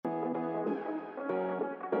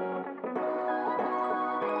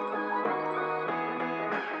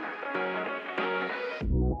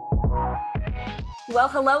Well,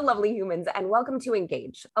 hello, lovely humans, and welcome to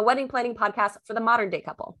Engage, a wedding planning podcast for the modern day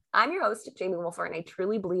couple. I'm your host, Jamie Wolfer, and I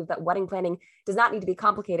truly believe that wedding planning does not need to be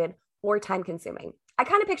complicated or time consuming. I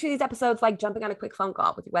kind of picture these episodes like jumping on a quick phone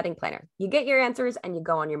call with your wedding planner. You get your answers and you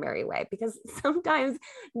go on your merry way, because sometimes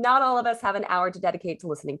not all of us have an hour to dedicate to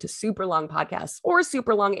listening to super long podcasts or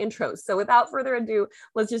super long intros. So without further ado,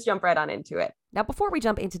 let's just jump right on into it. Now, before we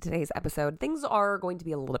jump into today's episode, things are going to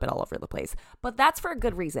be a little bit all over the place, but that's for a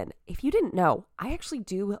good reason. If you didn't know, I actually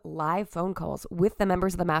do live phone calls with the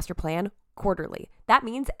members of the master plan quarterly. That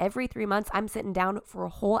means every 3 months, I'm sitting down for a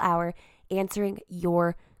whole hour answering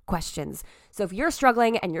your questions. So if you're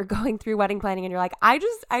struggling and you're going through wedding planning and you're like, I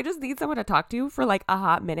just need someone to talk to for like a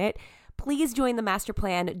hot minute, please join the master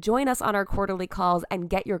plan, join us on our quarterly calls and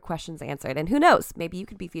get your questions answered. And who knows, maybe you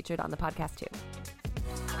could be featured on the podcast too.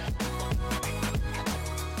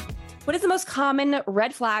 What is the most common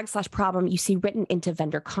red flag / problem you see written into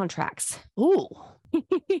vendor contracts? Ooh.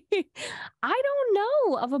 I don't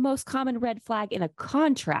know of a most common red flag in a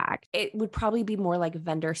contract. It would probably be more like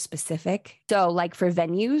vendor specific. So like for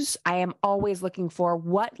venues, I am always looking for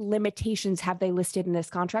what limitations have they listed in this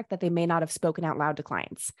contract that they may not have spoken out loud to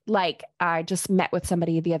clients. Like I just met with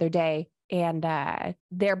somebody the other day and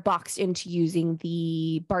they're boxed into using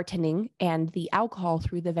the bartending and the alcohol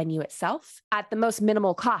through the venue itself. At the most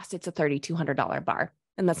minimal cost, it's a $3,200 bar.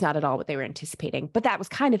 And that's not at all what they were anticipating. But that was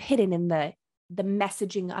kind of hidden in the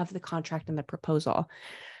messaging of the contract and the proposal.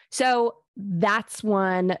 So that's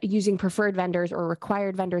one. Using preferred vendors or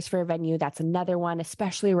required vendors for a venue. That's another one,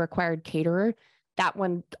 especially a required caterer. That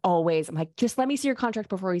one always, I'm like, just let me see your contract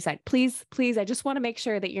before we sign. Please, please. I just want to make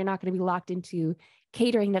sure that you're not going to be locked into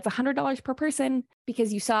catering that's $100 per person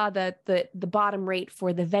because you saw the bottom rate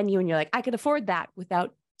for the venue and you're like, I could afford that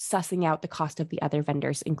without sussing out the cost of the other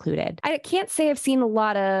vendors included. I can't say I've seen a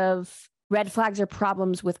lot of red flags or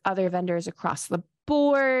problems with other vendors across the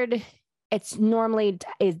board. It's normally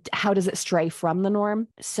how does it stray from the norm?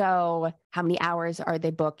 So how many hours are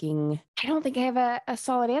they booking? I don't think I have a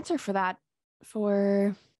solid answer for that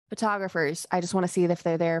for photographers. I just want to see if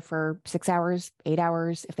they're there for 6 hours, 8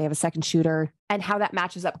 hours, if they have a second shooter, and how that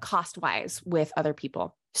matches up cost-wise with other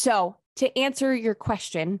people. So to answer your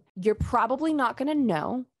question, you're probably not going to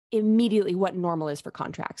know immediately what normal is for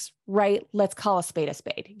contracts, right? Let's call a spade a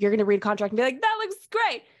spade. You're going to read a contract and be like, that looks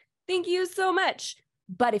great. Thank you so much.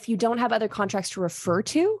 But if you don't have other contracts to refer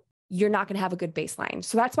to, you're not going to have a good baseline.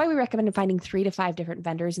 So that's why we recommend finding 3 to 5 different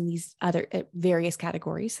vendors in these other various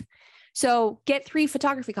categories. So get 3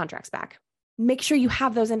 photography contracts back. Make sure you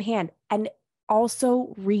have those in hand and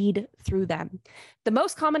also read through them. The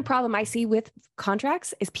most common problem I see with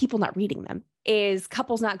contracts is people not reading them, is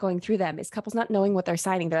couples not going through them, is couples not knowing what they're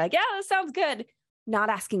signing. They're like, yeah, that sounds good. Not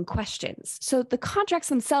asking questions. So the contracts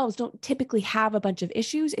themselves don't typically have a bunch of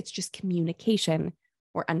issues. It's just communication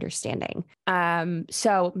or understanding.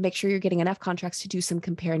 So make sure you're getting enough contracts to do some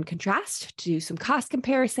compare and contrast, to do some cost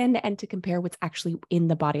comparison, and to compare what's actually in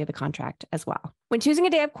the body of the contract as well. When choosing a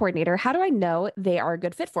day of coordinator, how do I know they are a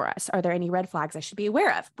good fit for us? Are there any red flags I should be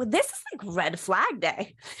aware of? Well, this is like red flag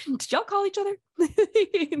day. Did y'all call each other?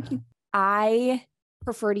 I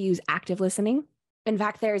prefer to use active listening. In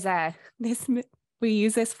fact, we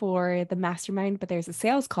use this for the mastermind, but there's a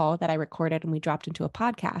sales call that I recorded and we dropped into a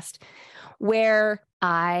podcast where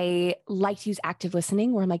I like to use active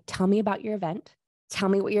listening, where I'm like, tell me about your event. Tell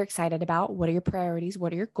me what you're excited about. What are your priorities?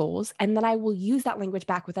 What are your goals? And then I will use that language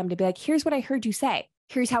back with them to be like, here's what I heard you say.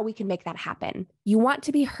 Here's how we can make that happen. You want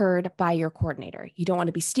to be heard by your coordinator. You don't want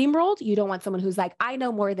to be steamrolled. You don't want someone who's like, I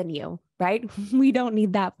know more than you, right? We don't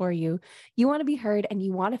need that for you. You want to be heard and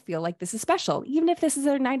you want to feel like this is special. Even if this is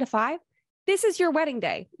a 9 to 5, this is your wedding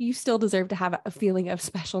day. You still deserve to have a feeling of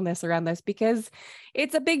specialness around this because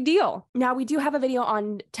it's a big deal. Now, we do have a video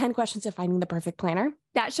on 10 questions to finding the perfect planner.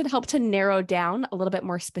 That should help to narrow down a little bit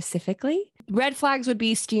more specifically. Red flags would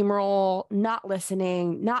be steamroll, not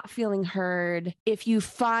listening, not feeling heard. If you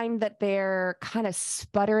find that they're kind of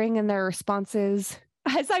sputtering in their responses,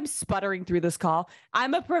 as I'm sputtering through this call,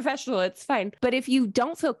 I'm a professional, it's fine. But if you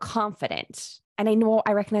don't feel confident, and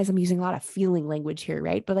I recognize I'm using a lot of feeling language here,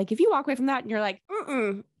 right? But like, if you walk away from that and you're like,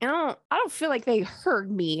 I don't feel like they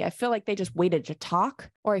heard me. I feel like they just waited to talk,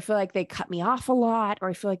 or I feel like they cut me off a lot, or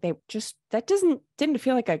I feel like didn't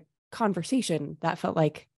feel like a conversation. That felt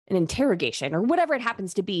like an interrogation or whatever it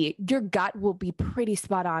happens to be. Your gut will be pretty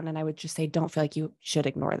spot on. And I would just say, don't feel like you should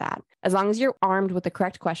ignore that. As long as you're armed with the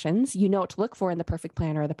correct questions, you know what to look for in the perfect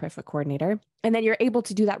planner or the perfect coordinator. And then you're able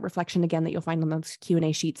to do that reflection again that you'll find on those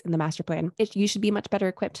Q&A sheets in the master plan. You should be much better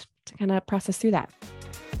equipped to kind of process through that.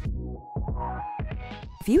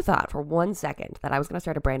 If you thought for 1 second that I was going to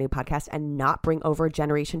start a brand new podcast and not bring over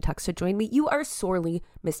Generation Tux to join me, you are sorely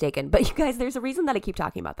mistaken. But you guys, there's a reason that I keep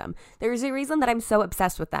talking about them. There's a reason that I'm so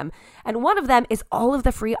obsessed with them. And one of them is all of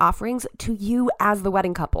the free offerings to you as the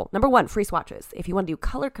wedding couple. Number one, free swatches. If you want to do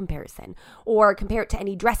color comparison or compare it to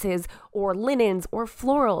any dresses or linens or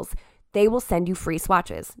florals, they will send you free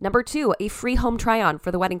swatches. Number two, a free home try-on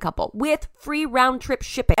for the wedding couple with free round-trip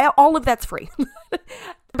shipping. All of that's free.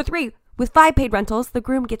 Number three, with 5 paid rentals, the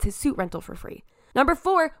groom gets his suit rental for free. Number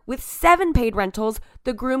 4, with 7 paid rentals,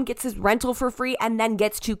 the groom gets his rental for free and then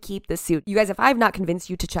gets to keep the suit. You guys, if I've not convinced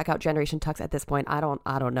you to check out Generation Tux at this point, I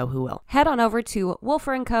don't know who will. Head on over to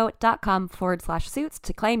wolferandco.com/suits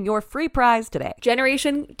to claim your free prize today.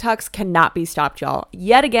 Generation Tux cannot be stopped, y'all.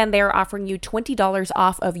 Yet again, they are offering you $20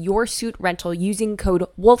 off of your suit rental using code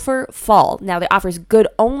WOLFERFALL. Now, the offer is good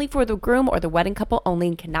only for the groom or the wedding couple only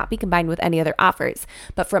and cannot be combined with any other offers.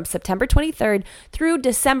 But from September 23rd through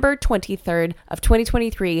December 23rd of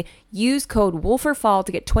 2023, use code WOLFERFALL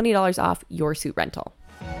to get $20 off your suit rental.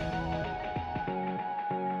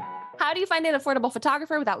 How do you find an affordable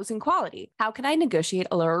photographer without losing quality? How can I negotiate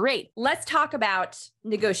a lower rate? Let's talk about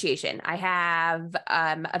negotiation. I have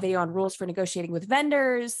a video on rules for negotiating with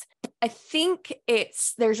vendors. I think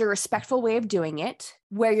there's a respectful way of doing it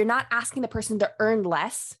where you're not asking the person to earn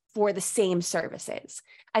less for the same services.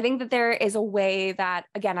 I think that there is a way that,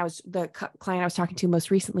 again, the client I was talking to most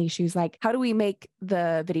recently, she was like, how do we make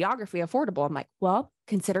the videography affordable? I'm like, well,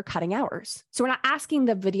 consider cutting hours. So we're not asking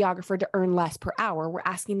the videographer to earn less per hour. We're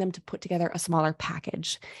asking them to put together a smaller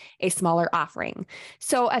package, a smaller offering.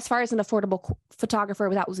 So as far as an affordable photographer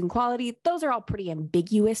without losing quality, those are all pretty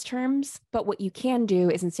ambiguous terms. But what you can do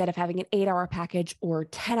is instead of having an 8-hour package or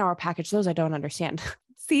 10-hour package, those I don't understand.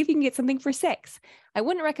 See if you can get something for 6. I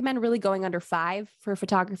wouldn't recommend really going under 5 for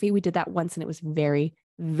photography. We did that once and it was very,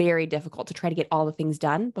 very difficult to try to get all the things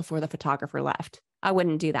done before the photographer left. I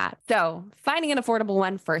wouldn't do that. So finding an affordable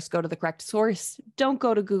one, first go to the correct source. Don't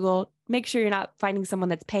go to Google. Make sure you're not finding someone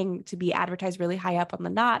that's paying to be advertised really high up on the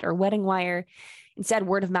Knot or Wedding Wire. Instead,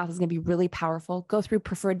 word of mouth is going to be really powerful. Go through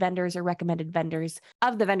preferred vendors or recommended vendors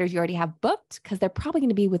of the vendors you already have booked because they're probably going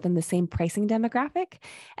to be within the same pricing demographic.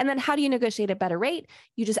 And then how do you negotiate a better rate?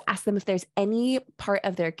 You just ask them if there's any part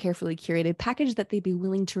of their carefully curated package that they'd be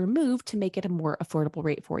willing to remove to make it a more affordable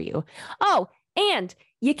rate for you. Oh, and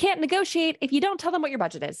you can't negotiate if you don't tell them what your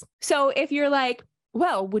budget is. So if you're like,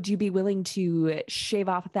 well, would you be willing to shave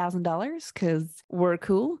off $1,000 because we're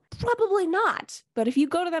cool? Probably not. But if you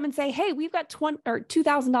go to them and say, hey, we've got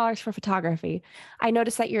 $2,000 for photography. I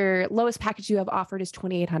noticed that your lowest package you have offered is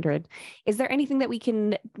 $2,800. Is there anything that we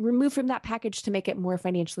can remove from that package to make it more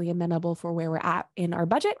financially amenable for where we're at in our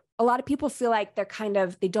budget? A lot of people feel like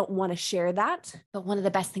they don't want to share that. But one of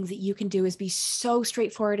the best things that you can do is be so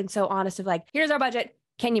straightforward and so honest of like, here's our budget.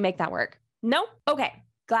 Can you make that work? No? Okay.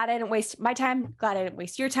 Glad I didn't waste my time. Glad I didn't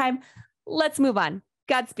waste your time. Let's move on.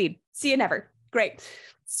 Godspeed. See you never. Great.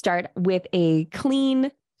 Start with a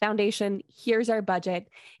clean foundation. Here's our budget.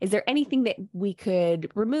 Is there anything that we could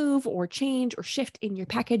remove or change or shift in your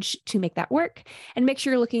package to make that work? And make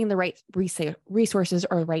sure you're looking in the right resources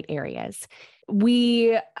or right areas.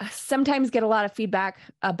 We sometimes get a lot of feedback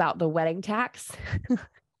about the wedding tax.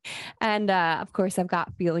 And of course, I've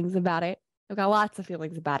got feelings about it. I've got lots of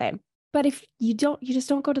feelings about it. But if you just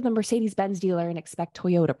don't go to the Mercedes-Benz dealer and expect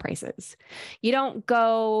Toyota prices. You don't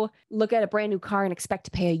go look at a brand new car and expect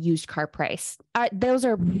to pay a used car price. Those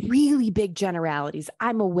are really big generalities.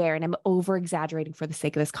 I'm aware and I'm over exaggerating for the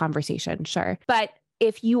sake of this conversation. Sure. But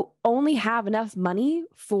if you only have enough money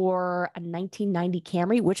for a 1990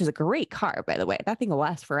 Camry, which is a great car, by the way, that thing will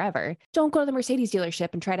last forever. Don't go to the Mercedes dealership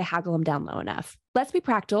and try to haggle them down low enough. Let's be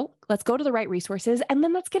practical. Let's go to the right resources and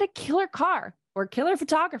then let's get a killer car or killer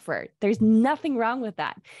photographer. There's nothing wrong with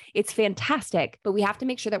that. It's fantastic, but we have to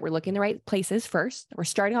make sure that we're looking in the right places first. That we're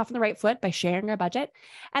starting off on the right foot by sharing our budget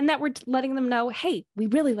and that we're letting them know, hey, we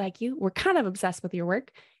really like you. We're kind of obsessed with your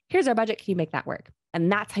work. Here's our budget. Can you make that work? And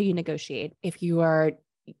that's how you negotiate. If you're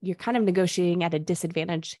kind of negotiating at a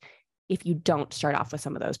disadvantage if you don't start off with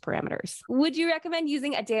some of those parameters. Would you recommend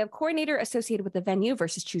using a day of coordinator associated with the venue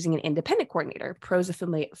versus choosing an independent coordinator? Pros of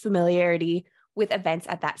familiarity with events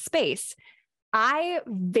at that space. I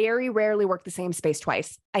very rarely work the same space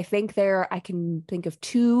twice. I can think of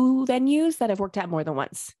 2 venues that I've worked at more than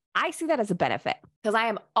once. I see that as a benefit because I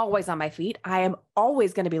am always on my feet. I am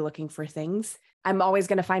always going to be looking for things. I'm always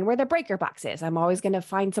going to find where the breaker box is. I'm always going to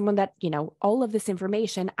find someone that, all of this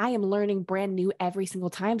information I am learning brand new every single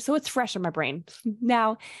time. So it's fresh in my brain.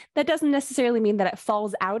 Now, that doesn't necessarily mean that it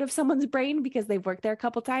falls out of someone's brain because they've worked there a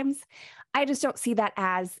couple times. I just don't see that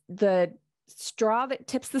as the straw that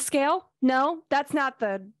tips the scale? No, that's not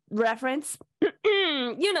the reference.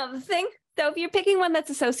 You know the thing. So if you're picking one that's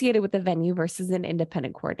associated with the venue versus an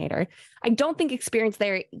independent coordinator, I don't think experience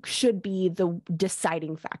there should be the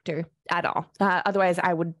deciding factor at all. Otherwise,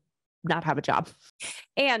 I would not have a job.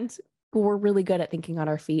 And we're really good at thinking on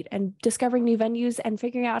our feet and discovering new venues and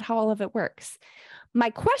figuring out how all of it works. My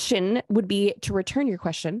question would be, to return your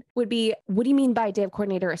question, would be, what do you mean by day of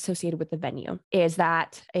coordinator associated with the venue? Is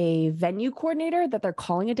that a venue coordinator that they're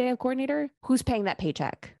calling a day of coordinator? Who's paying that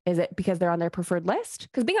paycheck? Is it because they're on their preferred list?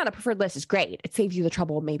 Because being on a preferred list is great. It saves you the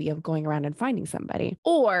trouble maybe of going around and finding somebody.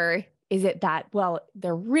 Or is it that, well,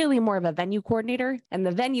 they're really more of a venue coordinator and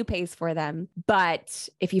the venue pays for them, but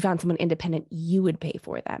if you found someone independent, you would pay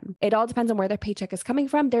for them. It all depends on where their paycheck is coming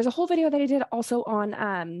from. There's a whole video that I did also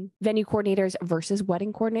on venue coordinators versus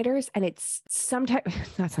wedding coordinators. And it's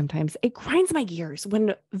it grinds my gears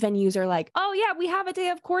when venues are like, oh yeah, we have a day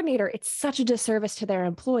of coordinator. It's such a disservice to their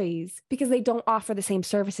employees because they don't offer the same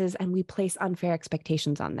services and we place unfair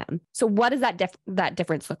expectations on them. So what does that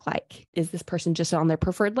difference look like? Is this person just on their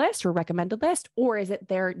preferred list or recommended list, or is it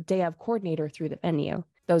their day of coordinator through the venue?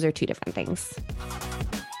 Those are two different things.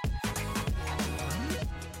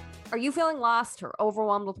 Are you feeling lost or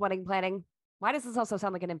overwhelmed with wedding planning? Why does this also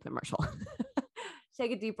sound like an infomercial?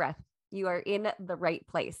 Take a deep breath. You are in the right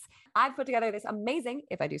place. I've put together this amazing,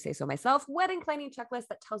 if I do say so myself, wedding planning checklist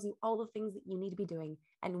that tells you all the things that you need to be doing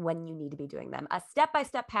and when you need to be doing them. A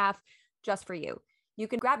step-by-step path just for you. You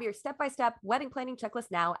can grab your step-by-step wedding planning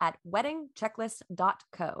checklist now at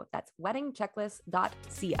weddingchecklist.co. That's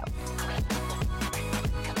weddingchecklist.co.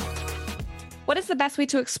 What is the best way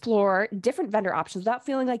to explore different vendor options without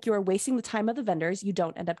feeling like you are wasting the time of the vendors you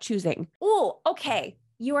don't end up choosing? Oh, okay.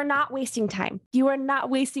 You are not wasting time. You are not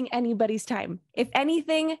wasting anybody's time. If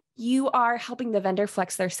anything, you are helping the vendor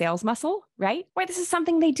flex their sales muscle, right? Or this is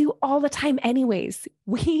something they do all the time anyways.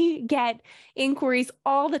 We get inquiries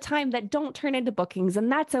all the time that don't turn into bookings,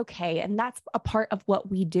 and that's okay. And that's a part of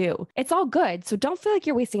what we do. It's all good. So don't feel like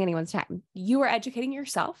you're wasting anyone's time. You are educating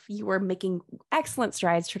yourself. You are making excellent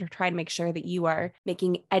strides to try and make sure that you are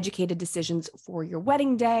making educated decisions for your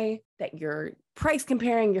wedding day, that you're price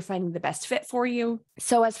comparing, you're finding the best fit for you.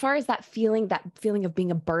 So as far as that feeling of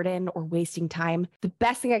being a burden or wasting time, the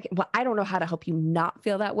best thing I don't know how to help you not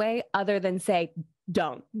feel that way other than say,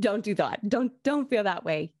 don't do that. Don't feel that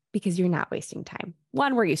way because you're not wasting time.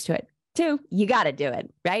 1, we're used to it. 2, you got to do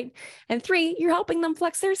it, right? And 3, you're helping them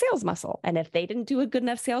flex their sales muscle. And if they didn't do a good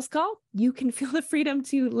enough sales call, you can feel the freedom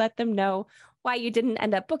to let them know why you didn't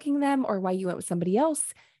end up booking them or why you went with somebody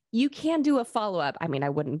else. You can do a follow-up. I mean, I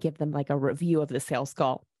wouldn't give them like a review of the sales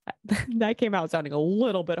call. That came out sounding a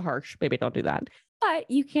little bit harsh. Maybe don't do that.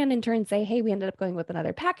 But you can in turn say, hey, we ended up going with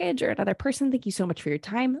another package or another person. Thank you so much for your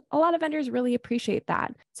time. A lot of vendors really appreciate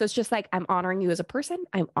that. So it's just like, I'm honoring you as a person.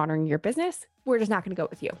 I'm honoring your business. We're just not going to go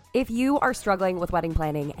with you. If you are struggling with wedding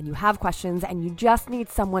planning and you have questions and you just need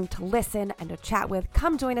someone to listen and to chat with,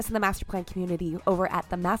 come join us in the Masterplan community over at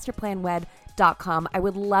themasterplanwed.com. I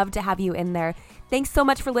would love to have you in there. Thanks so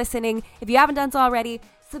much for listening. If you haven't done so already,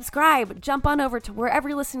 subscribe, jump on over to wherever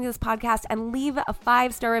you're listening to this podcast and leave a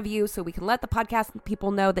 5-star review so we can let the podcast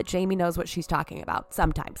people know that Jamie knows what she's talking about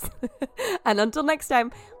sometimes. And until next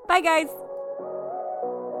time, bye guys.